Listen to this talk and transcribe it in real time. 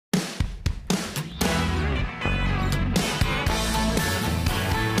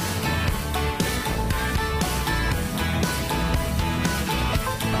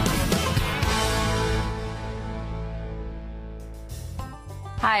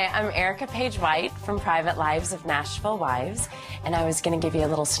Hi, I'm Erika Page White from Private Lives of Nashville Wives, and I was going to give you a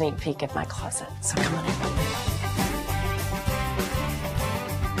little sneak peek of my closet, so come on in.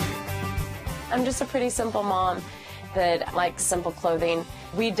 I'm just a pretty simple mom that likes simple clothing.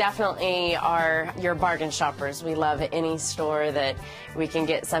 We definitely are your bargain shoppers. We love any store that we can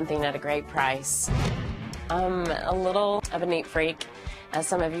get something at a great price. I'm a little of a neat freak, as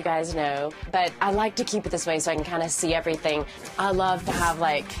some of you guys know, but I like to keep it this way so I can kind of see everything. I love to have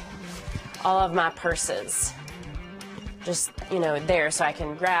like all of my purses just, you know, there so I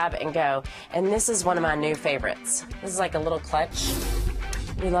can grab and go. And this is one of my new favorites. This is like a little clutch.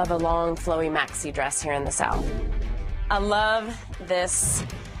 We love a long, flowy maxi dress here in the South. I love this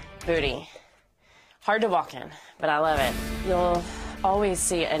booty. Hard to walk in, but I love it. You'll always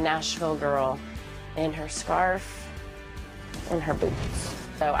see a Nashville girl in her scarf and her boots.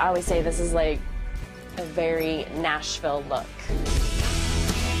 So I always say this is like a very Nashville look.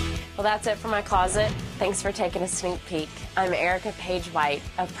 Well, that's it for my closet. Thanks for taking a sneak peek. I'm Erika Page White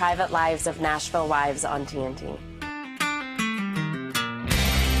of Private Lives of Nashville Wives on TNT.